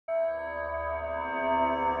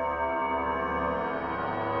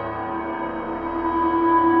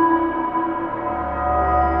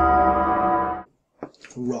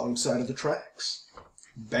wrong side of the tracks.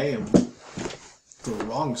 Bam. The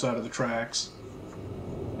wrong side of the tracks.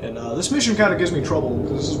 And this mission kind of gives me trouble,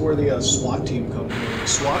 because this is where the SWAT team comes in. The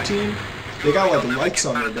SWAT team, they got like lights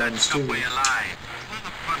on their guns too.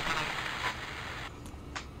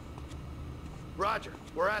 Roger,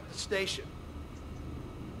 we're at the station.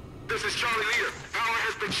 This is Charlie Leader. Power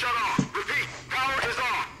has been shut off. Repeat, power is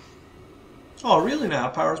off. Oh, really now?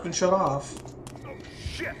 Power's been shut off. Oh,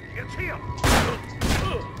 shit, it's him.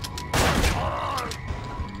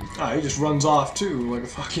 Ah, he just runs off too, like a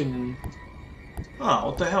fucking... Oh,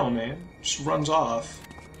 what the hell, man? Just runs off.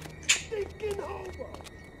 Stinking hobo.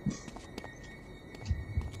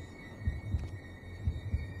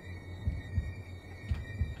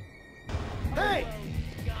 Hey!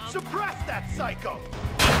 Suppress that psycho!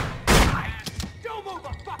 Don't move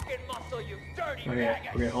a fucking muscle, you dirty Okay, bag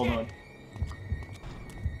of okay, hold shit. on.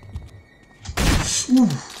 Ooh,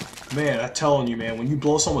 man, I'm telling you, man, when you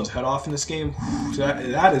blow someone's head off in this game,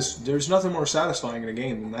 that is, there's nothing more satisfying in a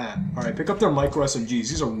game than that. Alright, pick up their micro SMGs.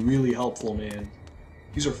 These are really helpful, man.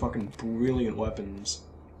 These are fucking brilliant weapons.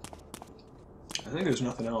 I think there's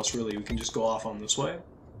nothing else, really. We can just go off on this way.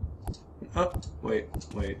 Oh, wait.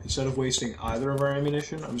 Instead of wasting either of our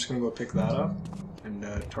ammunition, I'm just gonna go pick that up and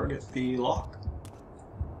target the lock.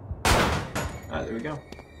 Ah, there we go.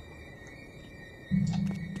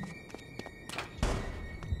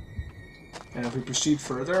 And if we proceed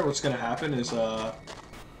further, what's gonna happen is, you're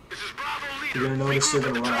gonna notice they're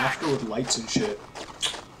gonna run after with lights and shit.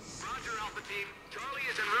 Roger, Alpha Team. Charlie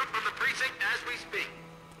is en route from the precinct as we speak.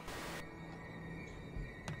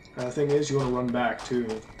 The thing is, you wanna run back, too.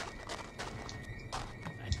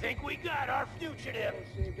 I think we got our fugitive.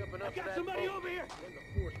 I've got somebody over here.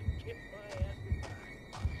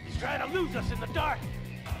 He's trying to lose us in the dark.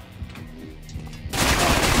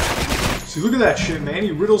 See, look at that shit, man.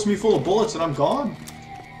 He riddles me full of bullets and I'm gone.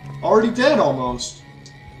 Already dead, almost.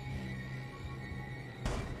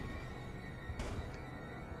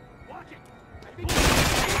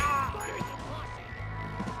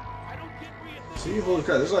 See, holy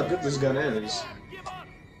crap, this is how good this gun is.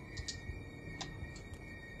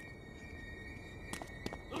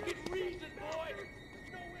 Look at reason, boy.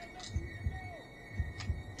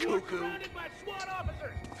 You're surrounded by SWAT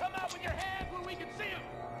officers. Come out with your hands when we can see them.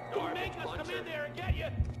 Don't make us come in there and get you.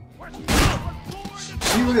 We're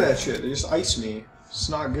See, look at that shit. They just ice me. It's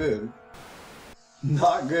not good.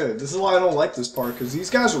 Not good. This is why I don't like this part, because these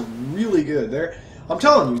guys are really good. I'm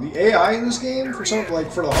telling you, the AI in this game, for some,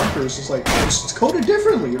 like, for the hunters, is like, it's coded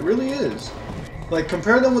differently. It really is. Like,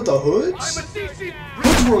 compare them with the hoods.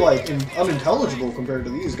 Hoods were, like, unintelligible compared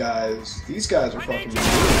to these guys. These guys are fucking good.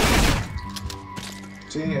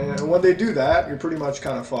 See, and when they do that, you're pretty much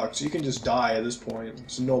kind of fucked. So you can just die at this point.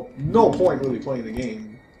 There's no point really playing the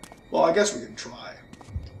game. Well, I guess we can try.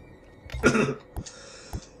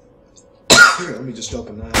 Let me just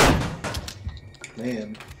open that.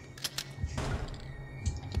 Man.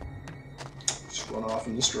 Just run off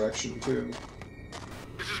in this direction, too.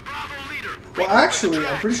 This is Bravo Leader. Well, actually,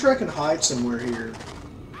 I'm pretty sure I can hide somewhere here.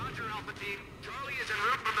 Roger, Alpha Team. Charlie is en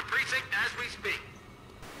route from the precinct as we speak.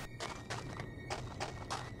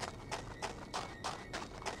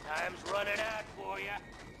 Time's running out for you.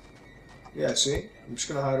 Yeah, see? I'm just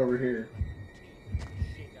gonna hide over here.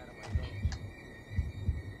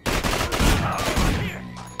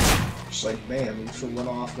 Just like, bam, it should run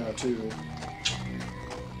off now, too.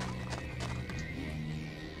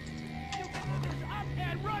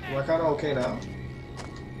 Am I kinda okay now?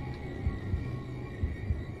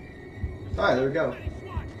 Alright, there we go.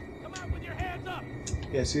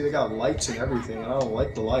 Yeah, see, they got lights and everything, and I don't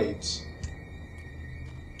like the lights.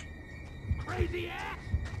 Crazy ass!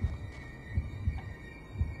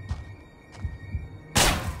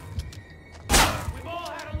 We've all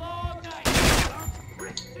had a long night.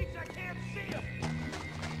 Rick thinks I can't see him.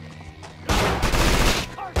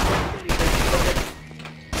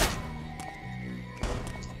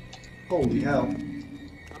 Holy hell.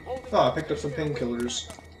 Oh, I picked up some painkillers.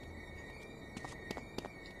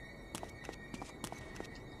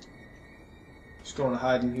 Just going to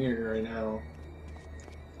hide in here right now.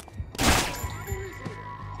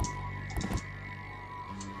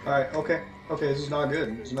 Alright, okay. Okay, this is not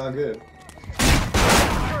good. This is not good.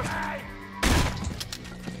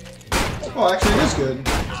 Oh, actually it is good.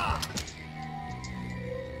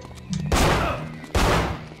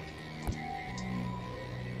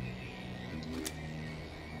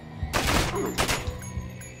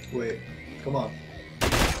 Wait, come on.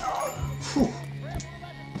 Whew.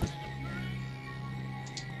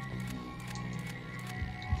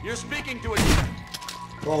 You're speaking to a...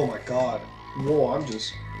 Oh my god. Whoa, I'm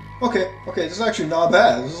just... Okay, okay, this is actually not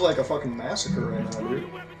bad. This is like a fucking massacre right now, Throw dude.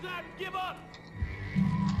 your weapons out and give up.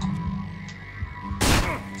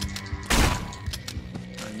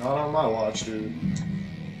 Not on my watch, dude.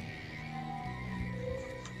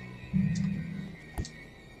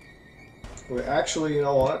 Wait, actually, you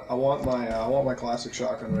know what? I want my classic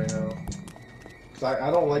shotgun right now. Cause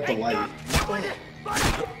I don't like the light.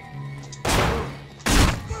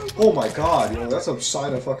 Oh my god, yo, that's a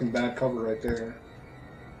sign of fucking bad cover right there.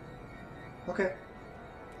 Okay.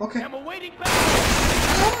 Okay. I'm awaiting back.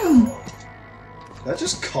 That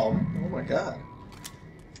just come? Oh my god.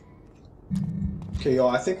 Okay, yo,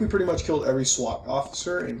 I think we pretty much killed every SWAT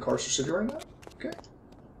officer in Carcer City right now. Okay.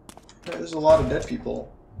 Yeah, there's a lot of dead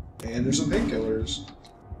people. And there's some painkillers.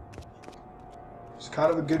 It's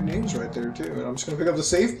kind of a good news right there, too. And I'm just gonna pick up the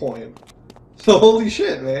save point. So, holy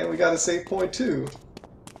shit, man. We got a save point, too.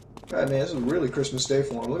 God, man, this is really Christmas Day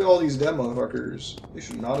for them. Look at all these dead motherfuckers. They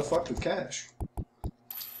should not have fucked with cash.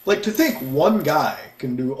 Like, to think one guy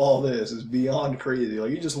can do all this is beyond crazy.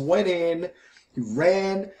 Like, he just went in, he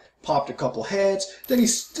ran, popped a couple heads, then he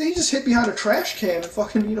just hid behind a trash can and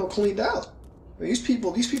fucking, you know, cleaned out. I mean, these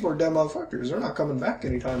people are dead motherfuckers. They're not coming back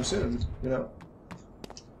anytime soon, you know?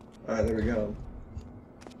 Alright, there we go.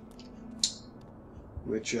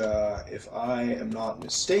 Which, if I am not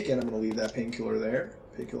mistaken, I'm going to leave that painkiller there.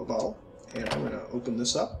 Painkiller bottle. And I'm going to open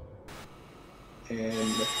this up.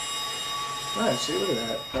 And... Alright, see, look at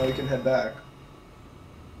that. Now we can head back.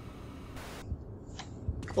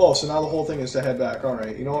 Oh, so now the whole thing is to head back.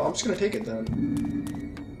 Alright, you know what? I'm just going to take it then.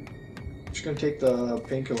 I'm just going to take the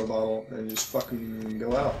painkiller bottle and just fucking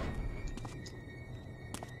go out.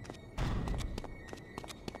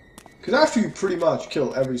 Because after you pretty much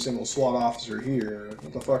kill every single SWAT officer here,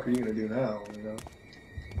 what the fuck are you going to do now, you know?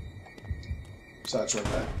 Besides run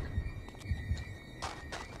back.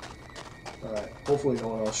 Alright, hopefully no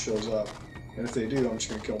one else shows up. And if they do, I'm just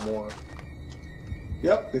going to kill more.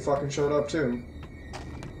 Yep, they fucking showed up too.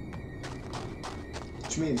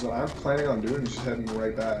 Which means what I'm planning on doing is just heading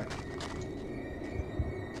right back.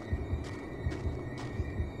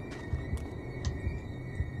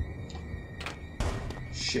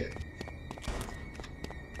 Shit.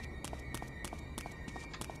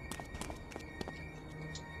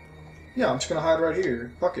 Yeah, I'm just gonna hide right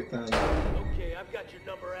here. Fuck it, then. Okay, I've got your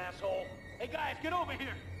number, asshole. Hey guys, get over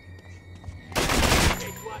here.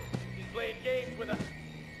 Hey, what? He's playing games with us.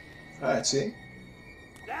 Alright, see?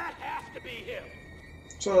 That has to be him.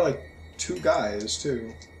 So like 2 guys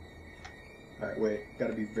too. Alright, wait.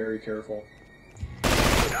 Gotta be very careful.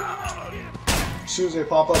 As soon as they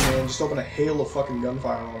pop up, man, just open a hail of fucking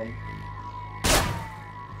gunfire on them.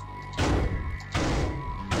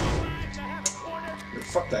 Wait,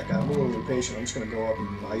 fuck that guy. I'm a little impatient. I'm just gonna go up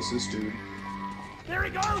and ice this dude. There he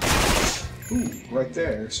goes. Ooh, right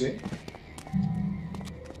there. See?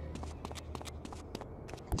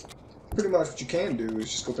 Pretty much what you can do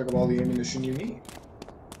is just go pick up all the ammunition you need.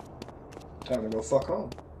 Time to go fuck home.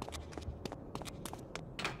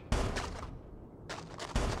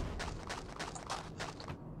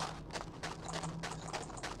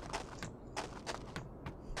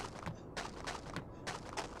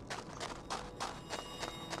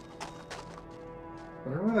 I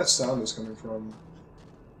wonder where that sound is coming from.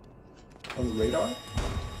 On the radar?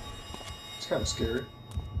 It's kind of scary.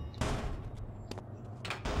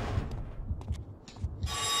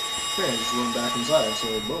 Okay, just run back inside, so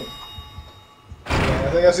boom. And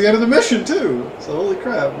I think that's the end of the mission too! So holy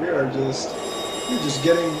crap, we're just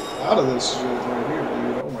getting out of this shit right here,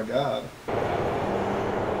 dude. Oh my god.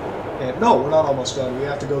 And no, we're not almost done. We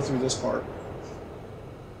have to go through this part.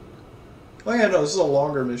 Oh yeah, no, this is a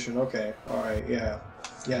longer mission. Okay, alright, yeah.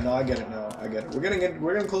 Yeah, no, I get it now. I get it. We're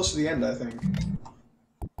getting close to the end, I think.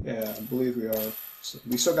 Yeah, I believe we are. So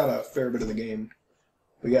we still got a fair bit of the game.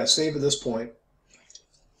 But yeah, save at this point.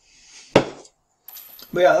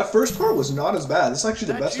 But yeah, that first part was not as bad. This is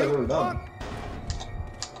actually the best I've ever done.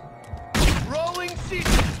 Rolling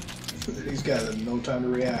sequence. These guys have no time to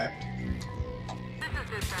react.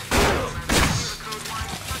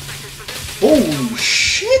 Holy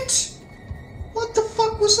shit! What the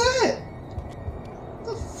fuck was that? What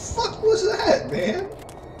the fuck was that, man?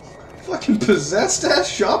 Fucking possessed ass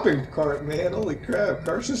shopping cart, man. Holy crap.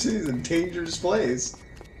 Carson City's a dangerous place.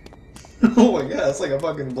 Oh my god, it's like a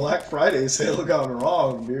fucking Black Friday sale gone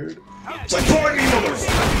wrong, dude. It's like, join me,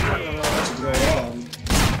 motherfucker! I don't know what's going on.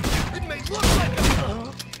 It may look like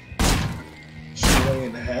Straight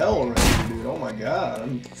in hell already, dude. Oh my god,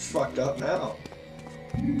 I'm fucked up now.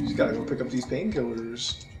 Just gotta go pick up these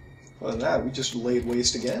painkillers. Other than that, we just laid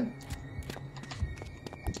waste again.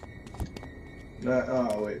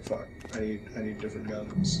 Oh wait, fuck. I need different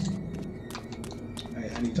guns.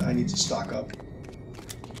 I need to stock up.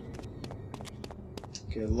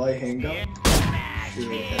 Okay, light handgun.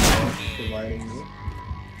 Should providing me.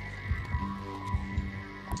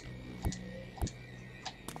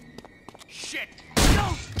 Shit!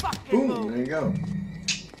 Don't fucking Boom! move! There you go.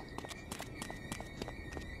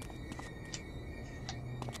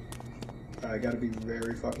 I gotta be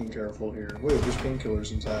very fucking careful here. Wait, there's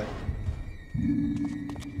painkillers inside.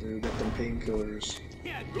 We got them painkillers.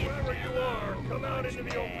 Yeah, Whoever you are, come out into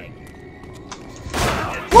the open.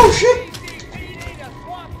 Oh shit! CCTV to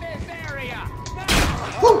swamp this area!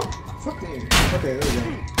 Woo! Fuck me. Okay, there we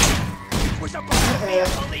go. We're supposed to be a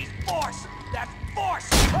police force! That's force!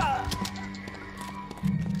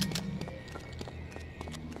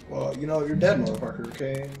 Well, you know, you're dead, motherfucker,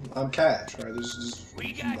 okay? I'm Cash, right? This is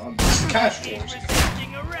We got Cash Force.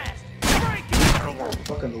 resisting arrest! Break it!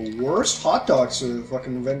 Fucking the worst hot dogs are the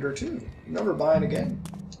fucking vendor, too. Never buying again.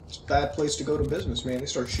 It's a bad place to go to business, man. They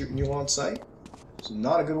start shooting you on site. It's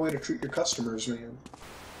not a good way to treat your customers, man.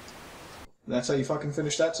 And that's how you fucking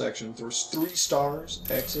finish that section. There's 3 stars,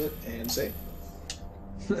 exit, and save.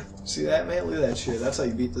 See that, man? Look at that shit. That's how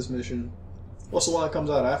you beat this mission. What's the one that comes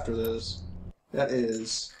out after this? That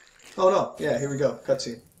is... Oh no, yeah, here we go.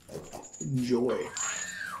 Cutscene. Enjoy.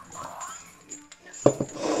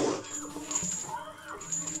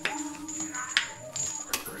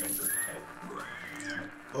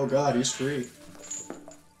 Oh god, he's free.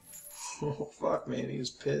 Oh fuck, man, he's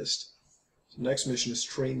pissed. The next mission is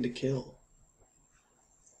Train to Kill.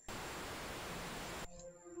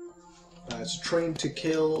 It's Train to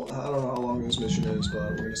Kill. I don't know how long this mission is,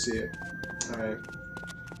 but we're gonna see it. Alright.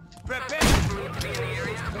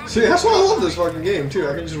 See, that's why I love this fucking game, too.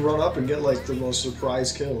 I can just run up and get, like, the most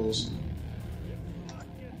surprise kills.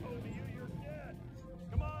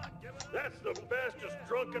 That's the fastest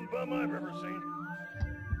drunken bum I've ever seen.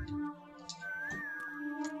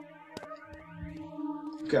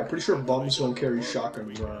 Okay, I'm pretty sure bums don't carry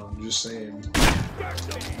shotguns around. Just saying.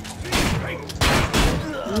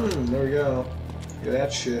 There we go. Look at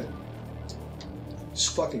that shit.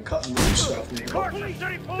 Just fucking cutting through stuff, man. Carson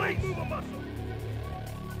City Police! Move a muscle!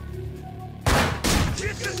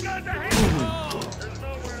 Get this guy to hand! There's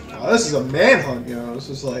nowhere left. Oh, this is a manhunt, you know. This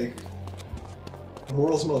is like the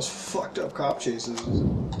world's most fucked up cop chases.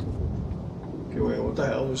 Okay, wait, what the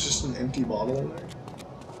hell? There's just an empty bottle in there?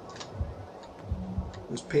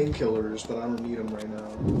 There's painkillers, but I don't need them right now.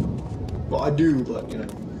 Well, I do, but, you know,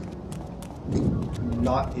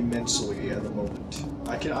 not immensely at the moment.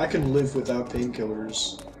 I can live without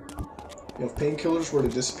painkillers. You know, if painkillers were to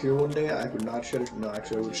disappear one day, I would not shed a... No,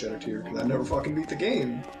 actually, I would shed a tear, because I never fucking beat the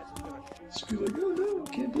game. Just be like, oh no, I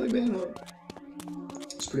can't play Manhunt.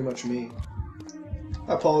 It's pretty much me.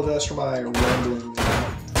 I apologize for my rambling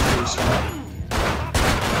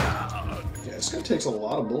Yeah, this guy takes a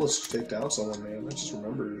lot of bullets to take down someone, man. I just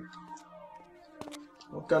remembered.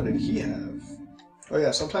 What gun did he have? Oh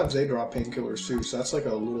yeah, sometimes they drop painkillers too, so that's like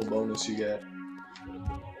a little bonus you get.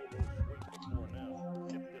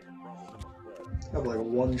 I have like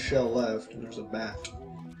 1 shell left, and there's a bat.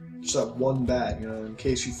 Just that 1 bat, you know, in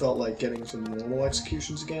case you felt like getting some normal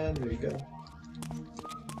executions again. There you go.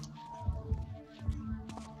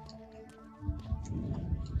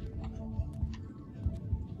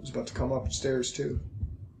 He's about to come upstairs too.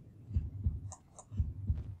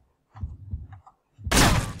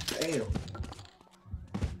 Damn.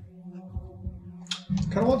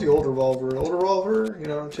 Kind of want the old revolver. Old revolver, you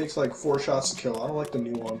know, it takes like 4 shots to kill. I don't like the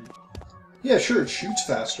new one. Yeah, sure, it shoots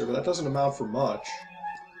faster, but that doesn't amount for much.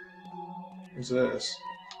 What's this?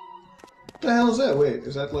 What the hell is that? Wait,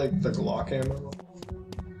 is that like the Glock ammo?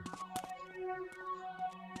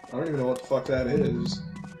 I don't even know what the fuck that is.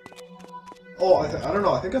 Oh, I don't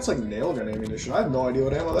know. I think that's like nail gun ammunition. I have no idea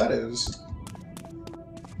what ammo that is.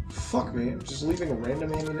 Fuck me, I'm just leaving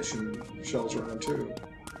random ammunition shells around too.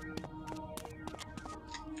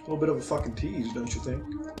 A little bit of a fucking tease, don't you think?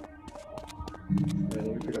 Wait,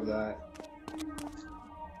 let me pick up that.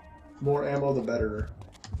 More ammo, the better.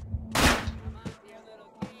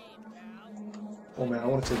 Oh man, I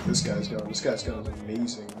want to take this guy's gun. This guy's gun is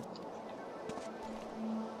amazing.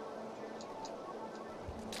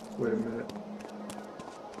 Wait a minute.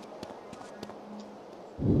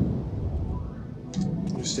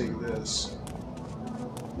 Just take this.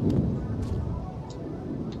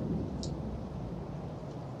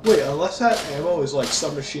 Wait, unless that ammo is like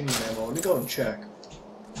submachine gun ammo, let me go and check.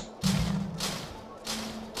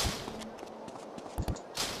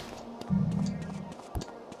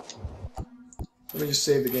 Let me just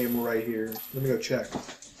save the game right here. Let me go check.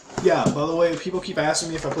 Yeah, by the way, people keep asking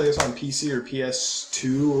me if I play this on PC or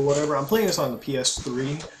PS2 or whatever. I'm playing this on the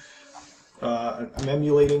PS3. I'm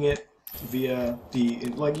emulating it via the...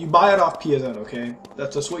 Like, you buy it off PSN, okay?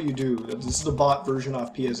 That's what you do. This is the bot version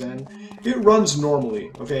off PSN. It runs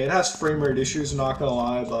normally, okay? It has frame rate issues, not gonna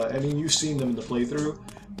lie, but, I mean, you've seen them in the playthrough,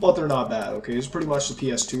 but they're not bad, okay? It's pretty much the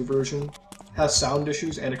PS2 version. Has sound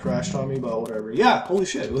issues, and it crashed on me, but whatever. Yeah, holy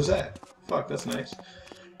shit, what was that? Fuck, that's nice.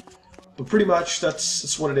 But pretty much,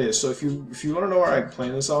 that's what it is. So if you want to know where I'm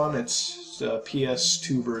playing this on, it's the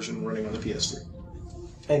PS2 version running on the PS3.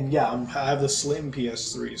 And yeah, I have the slim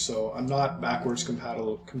PS3, so I'm not backwards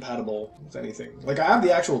compatible with anything. Like, I have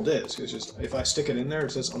the actual disc, it's just, if I stick it in there,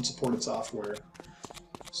 it says unsupported software.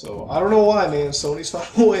 So, I don't know why, man, Sony's found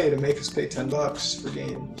a way to make us pay $10 for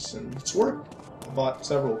games, and it's worked. I bought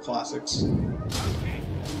several classics.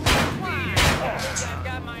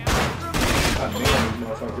 God damn, these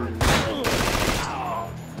motherfuckers.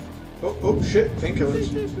 Oh, shit, painkillers.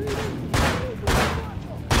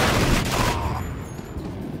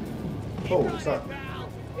 Holy fuck.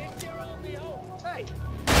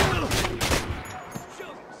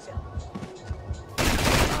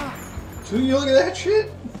 Dude, you look at that shit?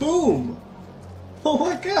 Boom! Oh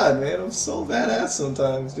my god, man, I'm so badass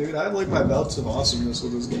sometimes, dude. I have like my bouts of awesomeness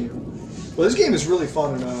with this game. Well, this game is really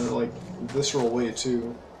fun in a like visceral way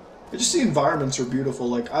too. Just the environments are beautiful.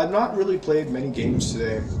 Like, I've not really played many games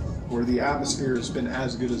today where the atmosphere has been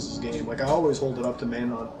as good as this game. Like, I always hold it up to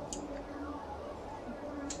Manhunt.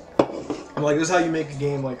 I'm like, this is how you make a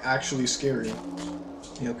game like actually scary. You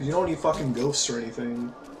know, because you don't need fucking ghosts or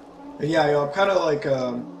anything. And yeah, you know, I'm kind of like,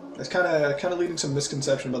 it's kind of leading to some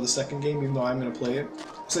misconception about the second game, even though I'm gonna play it.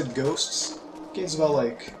 I said ghosts. The game's about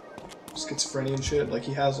like schizophrenia and shit. Like,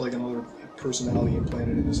 he has like another personality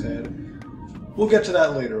implanted in his head. We'll get to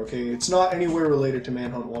that later, okay? It's not anywhere related to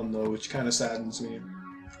Manhunt 1 though, which kind of saddens me.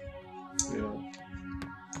 You know,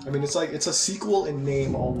 I mean, it's like it's a sequel in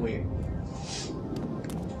name only,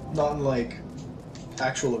 not in like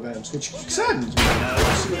actual events, which saddens me.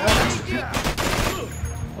 Let's see what happens.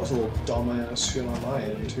 That was a little dumbass shit on my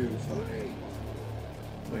end too. Fuck.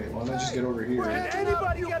 Wait, why don't I just get over here?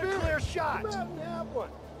 Anybody got a clear shot?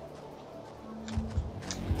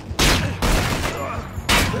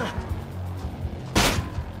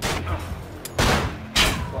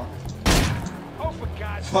 Oh, for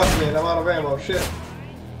God's sake. Fuck, man, I'm out of ammo. Shit.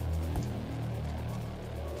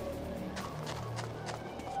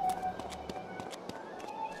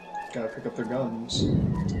 Gotta pick up their guns.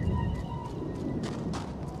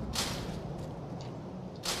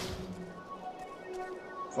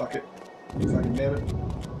 Fuck it. Fucking damn it.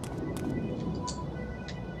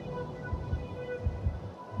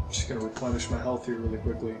 Just gonna replenish my health here really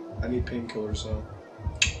quickly. I need painkillers though.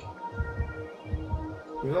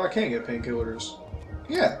 Even though I can't get painkillers.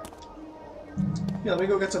 Yeah. Yeah, let me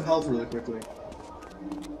go get some health really quickly.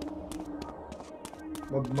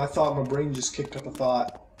 My brain just kicked up a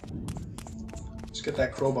thought. Just get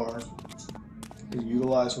that crowbar. And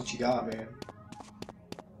utilize what you got, man.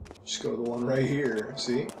 Just go to the one right here,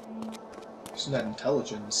 see? Isn't that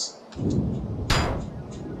intelligence?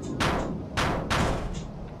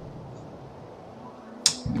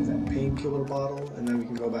 Get that painkiller bottle, and then we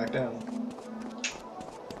can go back down.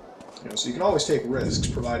 You know, so you can always take risks,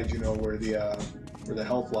 provided you know where the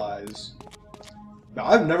health lies. Now,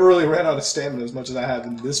 I've never really ran out of stamina as much as I have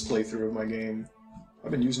in this playthrough of my game. I've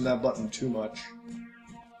been using that button too much.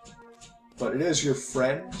 But it is your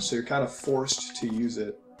friend, so you're kind of forced to use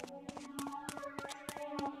it.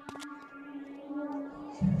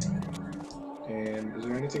 And is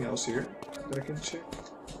there anything else here that I can check?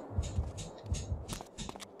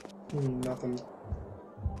 Nothing.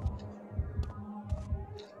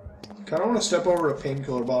 I don't want to step over a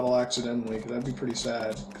painkiller bottle accidentally, because that'd be pretty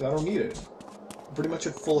sad, because I don't need it. I'm pretty much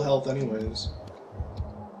at full health anyways.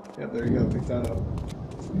 Yep, there you go, pick that up.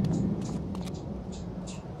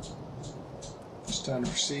 It's time to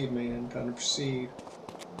proceed, man, time to proceed.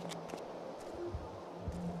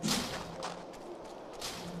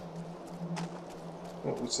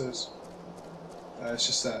 Oh, what's this? It's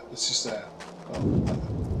just that, it's just that. Oh,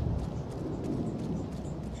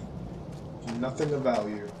 nothing of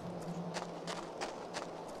value.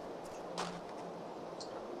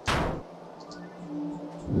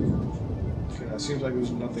 Seems like there's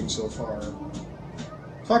nothing so far.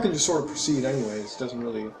 So I can just sort of proceed anyways, it doesn't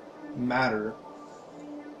really matter.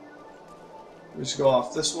 We just go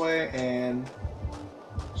off this way, and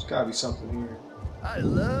there's gotta be something here. I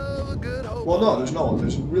love a good hobo. Well, no, there's no one.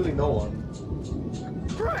 There's really no one.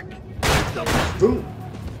 Frick! Boom!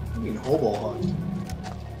 What do you mean hobo hunt?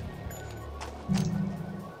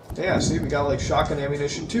 Yeah, see, we got like shotgun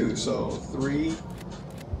ammunition too, so 3.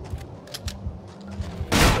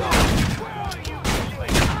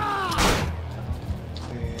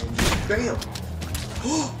 And bam!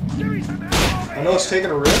 I know it's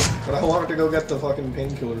taking a risk, but I wanted to go get the fucking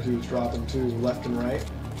painkillers he was dropping too, left and right.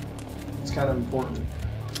 It's kind of important.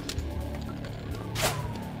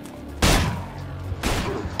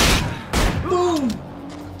 Boom!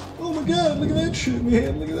 Oh my god, look at that shit,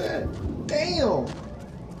 man, look at that. Damn!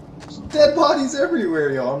 There's dead bodies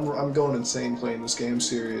everywhere, yo. I'm going insane playing this game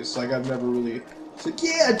serious. Like, I've never really... It's like,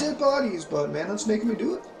 yeah, dead bodies, but Manhunt's making me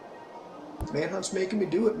do it. Manhunt's making me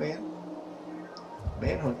do it, man.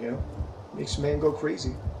 Manhunt, you know. Makes a man go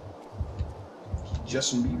crazy.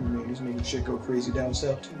 Justin Bieber, man, he's making shit go crazy down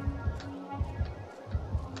south, too.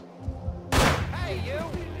 Hey, you!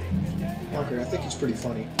 Okay, I think he's pretty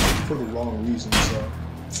funny. For the wrong reasons, so...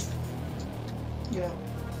 You know.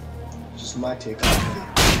 Just my take on it.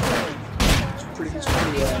 It's pretty I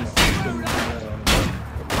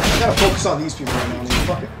gotta focus on these people right now, man.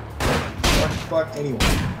 Fuck it. Fuck anyone.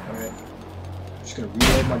 Alright. Just gonna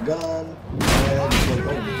reload my gun. And just like, oh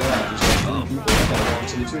my god, there's like 3 people that want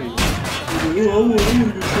some too. Oh, I'm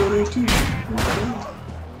gonna get shot at too.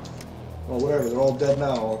 Well, whatever, they're all dead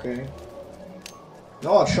now, okay? They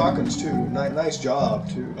all have shotguns too. Nice job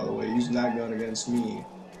too, by the way, using that gun against me.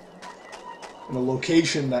 In a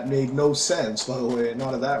location that made no sense, by the way,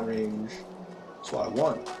 not at that range. That's why I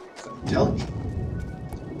won. I'm intelligent.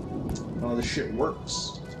 Oh, this shit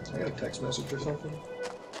works. I got a text message or something?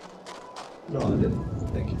 No, I didn't.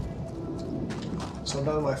 Thank you.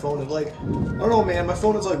 Sometimes my phone is like... I don't know, man. My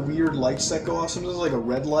phone has like weird lights that go off. Sometimes it's like a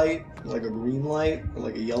red light, like a green light, or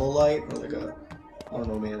like a yellow light, or like a... I don't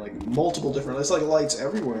know, man. Like multiple different... It's like lights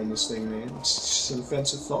everywhere in this thing, man. It's just an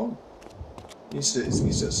offensive phone. It needs to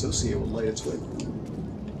associate with light it's with.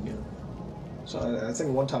 You know. So I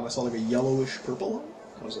think one time I saw like a yellowish purple one.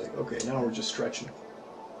 I was like, okay, now we're just stretching.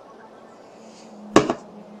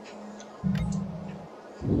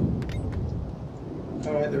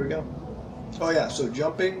 Alright, there we go. Oh yeah, so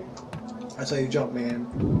jumping, that's how you jump, man.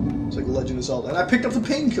 It's like the Legend of Zelda. And I picked up the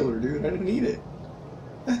painkiller, dude. I didn't need it.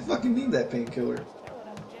 I fucking need that painkiller.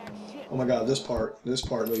 Oh my god, this part,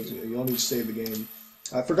 like, you don't need to save the game.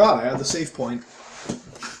 I forgot, I had the save point.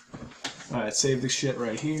 Alright, save the shit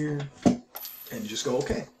right here. And just go,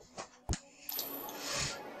 okay.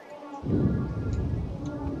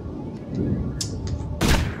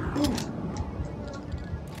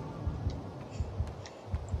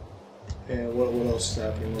 And what else is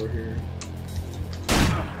happening over here?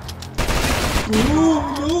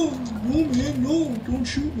 No, man, no, don't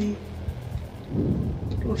shoot me.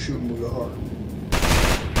 Don't shoot me with a heart.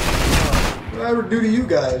 What did I ever do to you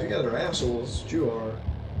guys? You guys are assholes. You are.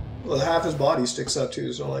 Well, half his body sticks up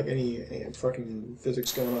too, so like any fucking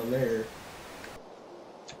physics going on there.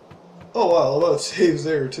 Oh wow, well, it saves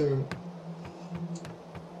there too.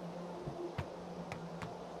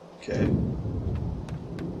 Okay.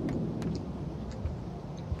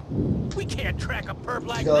 We can't track a perp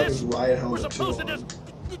like got this. his riot We're helmet supposed to too just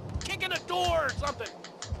kick in a door or something.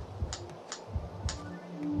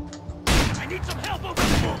 I need some help over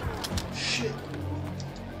here. Shit.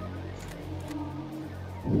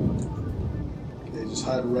 Okay, just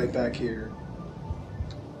hide right back here.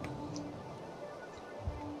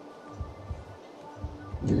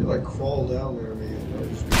 You could like crawl down there, maybe.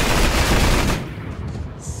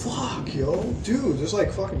 Fuck, yo, dude, there's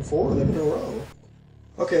like fucking 4 of them in a row.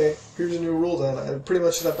 Okay, here's a new rule then. I pretty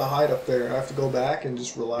much just have to hide up there. I have to go back and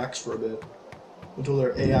just relax for a bit until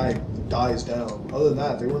their AI dies down. Other than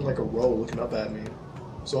that, they were in like a row looking up at me.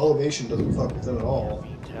 So elevation doesn't fuck with them at all.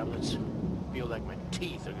 Tablets. Feel like my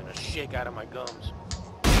teeth are gonna shake out of my gums.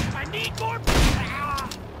 I need more. Ah!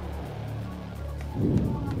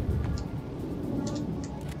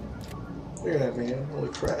 Look at that, man. Holy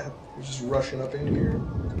crap. He's just rushing up in here.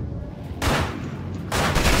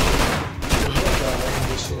 I can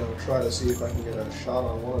just, you know, try to see if I can get a shot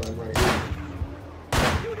on one of them right here.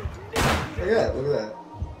 Look at that, look at that.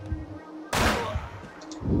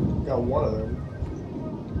 Got one of them.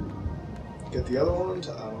 Get the other ones?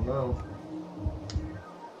 I don't know.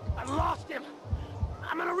 I lost him.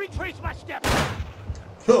 I'm gonna retrace my steps.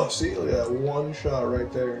 Oh, see? Look at that. One shot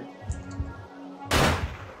right there.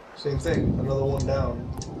 Same thing. Another one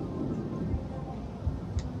down.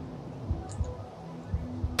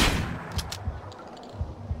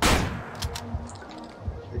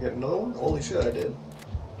 Did I get another one? Holy shit, I did.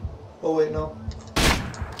 Oh, wait, no.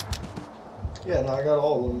 Yeah, no, I got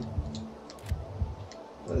all of them.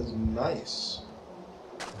 That is nice.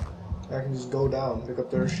 I can just go down, pick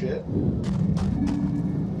up their shit.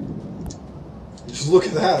 Just Just look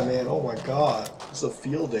at that, man. Oh my god. It's a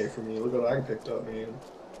field day for me. Look what I picked up, man.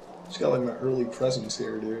 Just got like my early presents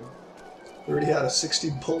here, dude. We already had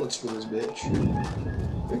 60 bullets for this bitch.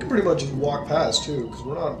 We can pretty much just walk past, too, because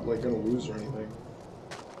we're not, like, gonna lose or anything.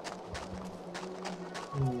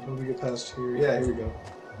 How do we get past here? Yeah, here we go.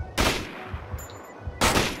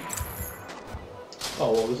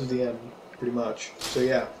 Oh, well, this is the end, pretty much. So,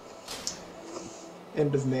 yeah.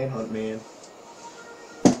 End of Manhunt, man.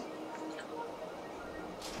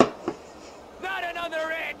 Not another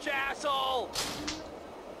ranch, asshole!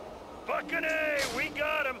 Fucking A, we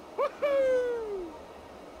got him. Woohoo!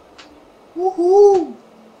 Woohoo!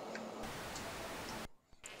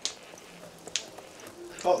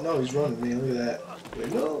 Oh, no, he's running, man. Look at that.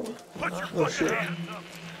 Wait, no. Put your Oh, fucking shit. hands up.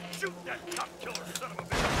 Shoot that cop killer son of a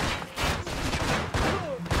bitch.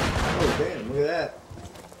 Oh, damn, look at that.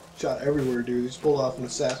 Shot everywhere, dude. He's pulled off an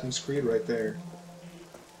Assassin's Creed right there.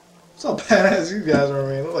 That's how badass these guys are,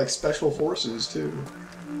 man. They're like special forces, too.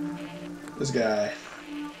 This guy.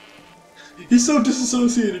 He's so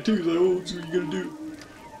disassociated, too. He's like, oh, what are you gonna do?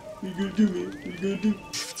 What are you gonna do, man? What are you gonna do?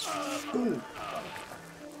 Boom.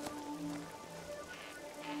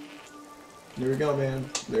 There we go, man.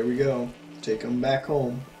 There we go. Take him back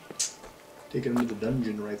home. Taking him to the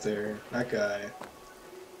dungeon right there. That guy.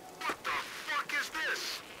 What the fuck is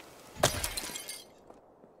this?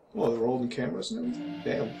 Well, they're holding cameras and everything?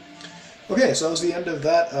 Damn. Okay, so that was the end of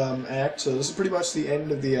that act. So this is pretty much the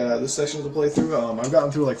end of the this section of the playthrough. I've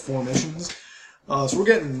gotten through like 4 missions. So we're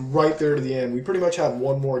getting right there to the end. We pretty much have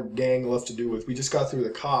one more gang left to do with. We just got through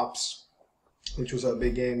the cops, which was a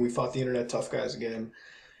big gang. We fought the internet tough guys again.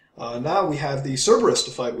 Now we have the Cerberus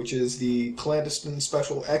to fight, which is the clandestine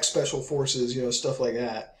special, ex-special forces, you know, stuff like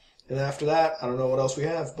that. And after that, I don't know what else we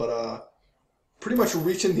have, but pretty much we're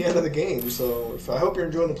reaching the end of the game. So I hope you're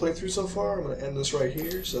enjoying the playthrough so far. I'm going to end this right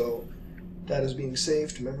here. So that is being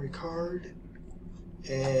saved to memory card.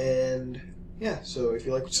 And yeah, so if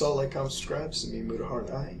you like what you saw, like, comment, subscribe. This is me, Mudahar,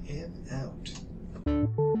 and I am out.